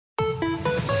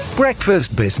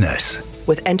Breakfast Business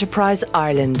with Enterprise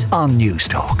Ireland on News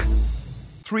Talk.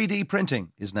 3D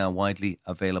printing is now widely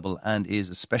available and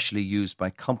is especially used by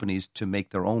companies to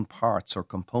make their own parts or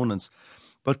components.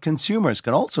 But consumers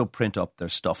can also print up their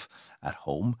stuff at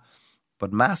home.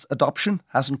 But mass adoption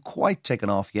hasn't quite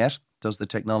taken off yet. Does the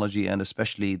technology and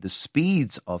especially the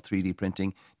speeds of 3D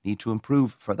printing need to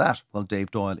improve for that? Well,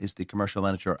 Dave Doyle is the commercial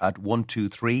manager at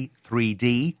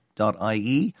 123.3D.ie.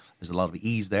 There's a lot of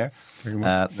E's there.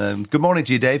 Good morning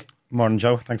to you, Dave. Morning,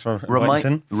 Joe. Thanks for inviting us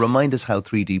in. Remind us how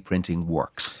 3D printing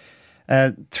works.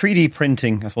 3D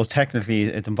printing, I suppose technically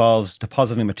it involves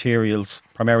depositing materials,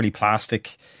 primarily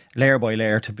plastic, layer by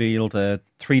layer to build a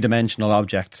three-dimensional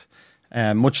object,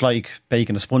 much like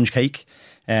baking a sponge cake.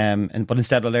 But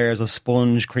instead of layers of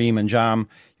sponge, cream and jam,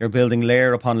 you're building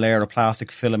layer upon layer of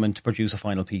plastic filament to produce a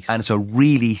final piece. And it's a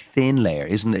really thin layer,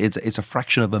 isn't it? It's a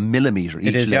fraction of a millimetre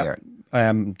each layer.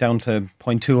 Yeah. Down to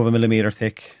 0.2 of a millimetre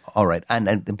thick. All right.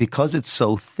 And because it's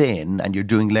so thin and you're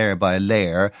doing layer by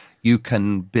layer, you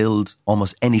can build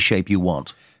almost any shape you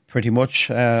want. Pretty much.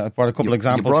 I brought a couple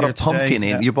examples here. You brought here a pumpkin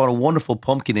today. in. You brought a wonderful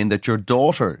pumpkin in that your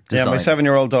daughter designed. Yeah, my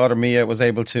 7-year-old daughter Mia was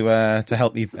able to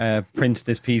help me print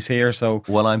this piece here. So,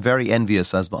 well, I'm very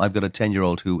envious as I've got a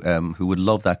 10-year-old who would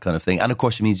love that kind of thing. And of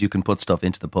course, it means you can put stuff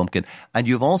into the pumpkin. And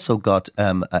you've also got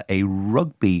a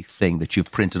rugby thing that you've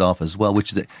printed off as well,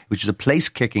 which is a place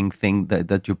kicking thing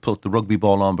that you put the rugby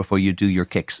ball on before you do your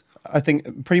kicks. I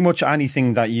think pretty much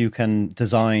anything that you can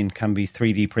design can be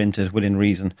 3D printed within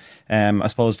reason. I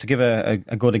suppose to give a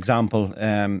good example,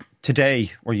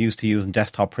 today we're used to using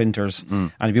desktop printers.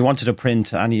 And if you wanted to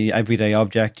print any everyday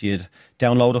object, you'd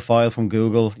download a file from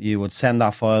Google, you would send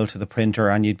that file to the printer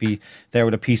and you'd be there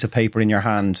with a piece of paper in your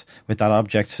hand with that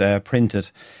object printed.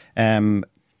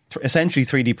 Essentially,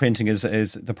 3D printing is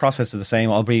the process is the same,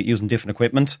 albeit using different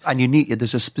equipment. And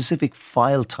there's a specific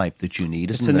file type that you need,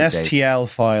 isn't it? It's an STL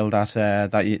file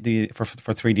that you do for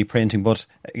 3D printing, but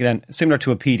again, similar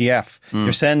to a PDF.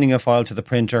 You're sending a file to the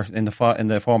printer in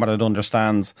the format it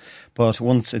understands, but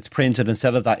once it's printed,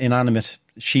 instead of that inanimate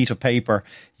sheet of paper,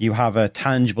 you have a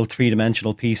tangible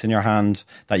three-dimensional piece in your hand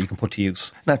that you can put to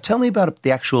use. Now, tell me about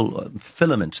the actual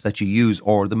filament that you use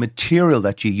or the material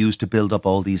that you use to build up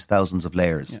all these thousands of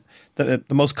layers. Yeah.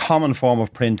 The most common form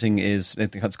of printing is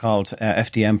it's called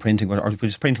FDM printing, or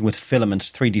just printing with filament,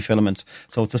 3D filament.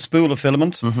 So it's a spool of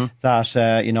filament that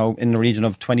in the region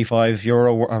of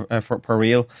 €25 per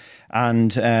reel,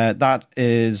 and that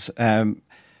is.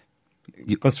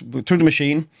 Goes through the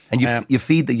machine, and you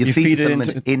feed the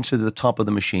filament into the top of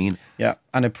the machine. Yeah,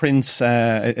 and it prints.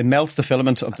 It melts the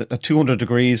filament up at 200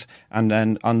 degrees, and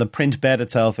then on the print bed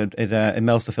itself, it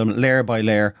melts the filament layer by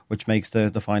layer, which makes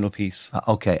the final piece.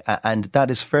 Okay, and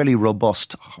that is fairly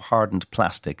robust, hardened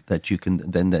plastic that you can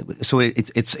then. So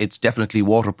it's definitely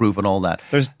waterproof and all that.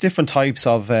 There's different types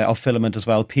of filament as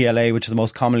well. PLA, which is the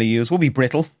most commonly used, will be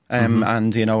brittle. And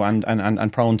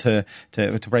prone to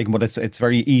breaking, but it's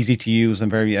very easy to use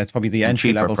and it's probably the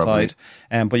entry level side.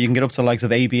 But you can get up to the likes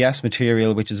of ABS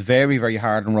material, which is very, very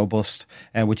hard and robust,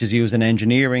 which is used in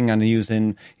engineering and used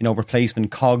in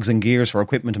replacement cogs and gears for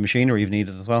equipment and machinery if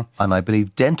needed as well. And I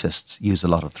believe dentists use a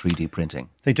lot of 3D printing.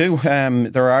 They do.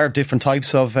 There are different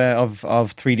types of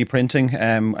 3D printing.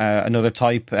 Another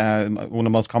type, one of the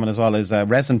most common as well, is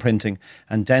resin printing.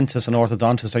 And dentists and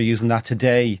orthodontists are using that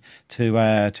today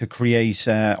to create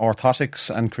orthotics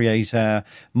and create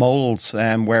moulds,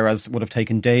 whereas it would have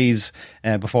taken days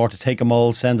before to take a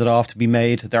mould, send it off to be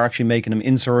made. They're actually making them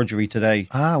in surgery today.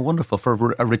 Ah, wonderful.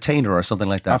 For a retainer or something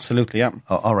like that. Absolutely, yeah.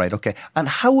 Oh, all right, okay. And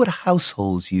how would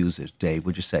households use it, Dave,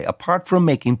 would you say? Apart from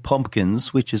making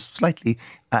pumpkins, which is slightly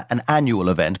an annual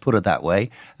event, put it that way.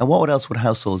 And what else would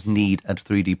households need a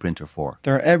 3D printer for?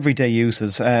 There are everyday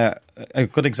uses. A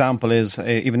good example is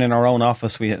even in our own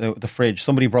office, the fridge.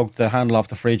 Somebody broke the handle off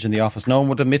the fridge in the office. No one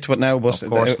would admit to it now, but it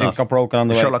got broken on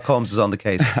the way. Sherlock Holmes is on the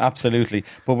case. Absolutely.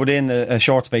 But within a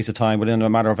short space of time, within a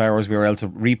matter of hours, we were able to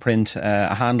reprint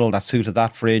a handle that suited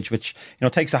that fridge, which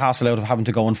takes the hassle out of having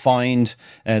to go and find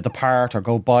the part or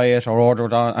go buy it or order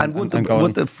it on. And would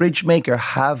the fridge maker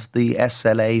have the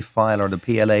SLA file or the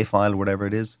PLA file, whatever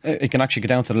it is? It can actually get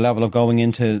down to the level of going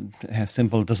into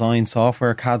simple design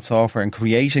software, CAD software, and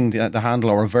creating the handle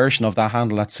or a version of that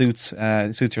handle that suits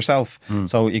yourself.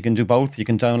 So you can do both. You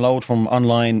can download from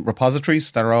online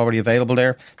repositories that are already available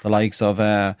there, the likes of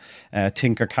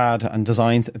Tinkercad and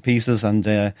design pieces,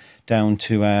 and down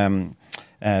to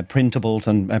printables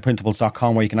and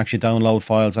printables.com, where you can actually download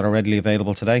files that are readily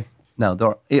available today. Now,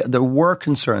 there were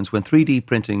concerns when 3D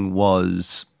printing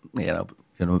was,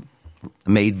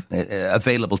 made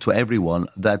available to everyone,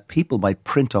 that people might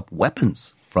print up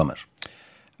weapons from it.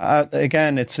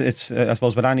 Again, it's I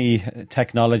suppose with any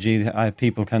technology,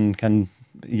 people can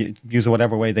use it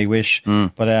whatever way they wish.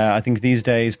 But I think these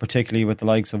days, particularly with the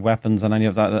likes of weapons and any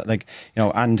of that,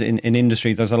 and in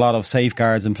industry, there's a lot of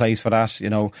safeguards in place for that.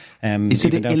 Is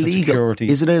it illegal?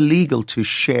 Is it illegal to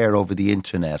share over the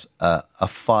internet a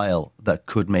file that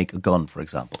could make a gun, for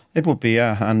example? It would be,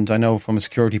 yeah. And I know from a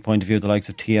security point of view, the likes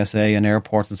of TSA and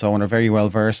airports and so on are very well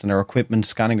versed, and their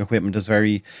scanning equipment is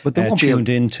very tuned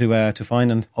in to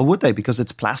finding. Or would they? Because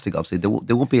it's plastic, obviously.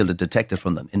 They won't be able to detect it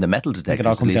from them. In the metal detectors, it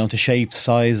all comes down to shapes,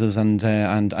 sizes, and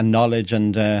knowledge,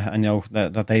 and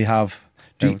that they have.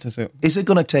 Is it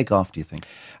going to take off, do you think?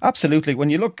 Absolutely. When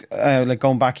you look,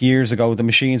 going back years ago, the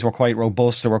machines were quite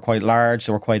robust, they were quite large,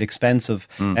 they were quite expensive.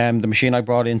 The machine I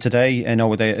brought in today,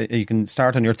 you can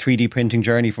start on your 3D printing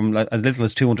journey from as little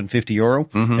as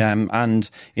 €250. And,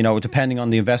 depending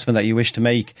on the investment that you wish to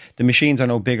make, the machines are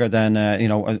no bigger than,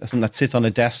 something that sits on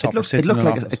a desktop. It looked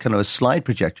like a kind of a slide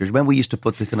projector. When we used to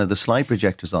put the slide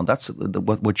projectors on, that's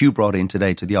what you brought in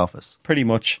today to the office. Pretty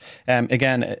much.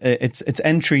 Again, it's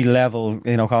entry level,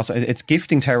 cost. It's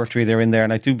gifting territory they're in there,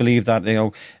 and I do believe that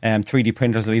 3D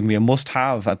printers will even be a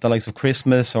must-have at the likes of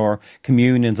Christmas or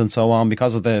communions and so on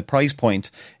because of the price point.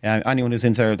 Anyone who's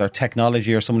into their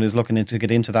technology or someone who's looking to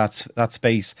get into that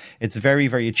space, it's very,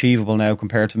 very achievable now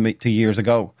compared to years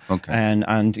ago. Okay.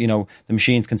 And the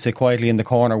machines can sit quietly in the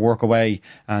corner, work away,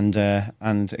 and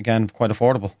again, quite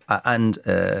affordable. And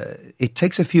it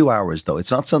takes a few hours, though.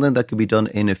 It's not something that can be done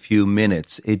in a few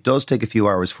minutes. It does take a few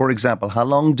hours. For example, how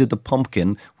long did the pumpkin,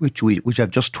 which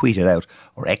I've just tweeted out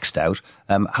or X'd out,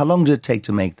 how long did it take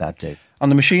to make that, Dave? On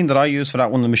the machine that I use for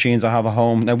that, one of the machines I have at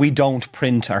home, now we don't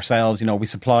print ourselves, we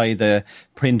supply the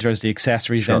printers, the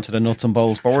accessories into the nuts and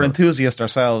bolts, but we're enthusiasts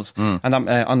ourselves. And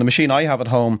on the machine I have at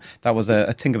home, that was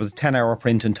I think it was a 10-hour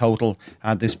print in total,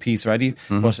 had this piece ready.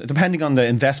 But depending on the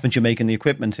investment you make in the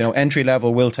equipment, entry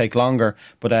level will take longer,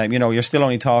 but you're still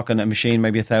only talking a machine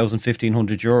maybe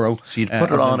 €1,000-1,500. So you'd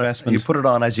put it on, you put it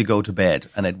on as you go to bed,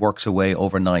 and it works away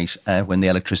overnight when the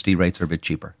electricity rates are a bit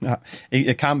cheaper.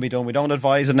 It can be done. We don't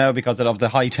advise it now because of the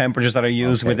high temperatures that are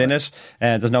used within it.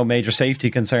 There's no major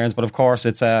safety concerns, but of course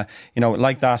it's like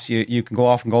that you can go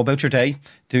off and go about your day,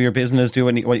 do your business, do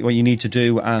what you need to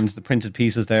do, and the printed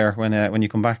piece is there when you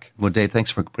come back. Well, Dave, thanks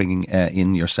for bringing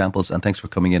in your samples, and thanks for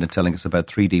coming in and telling us about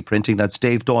 3D printing. That's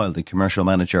Dave Doyle, the commercial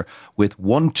manager with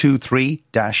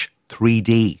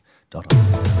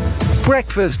 123-3D.com.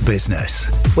 Breakfast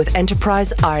Business with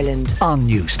Enterprise Ireland on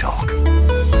News Talk.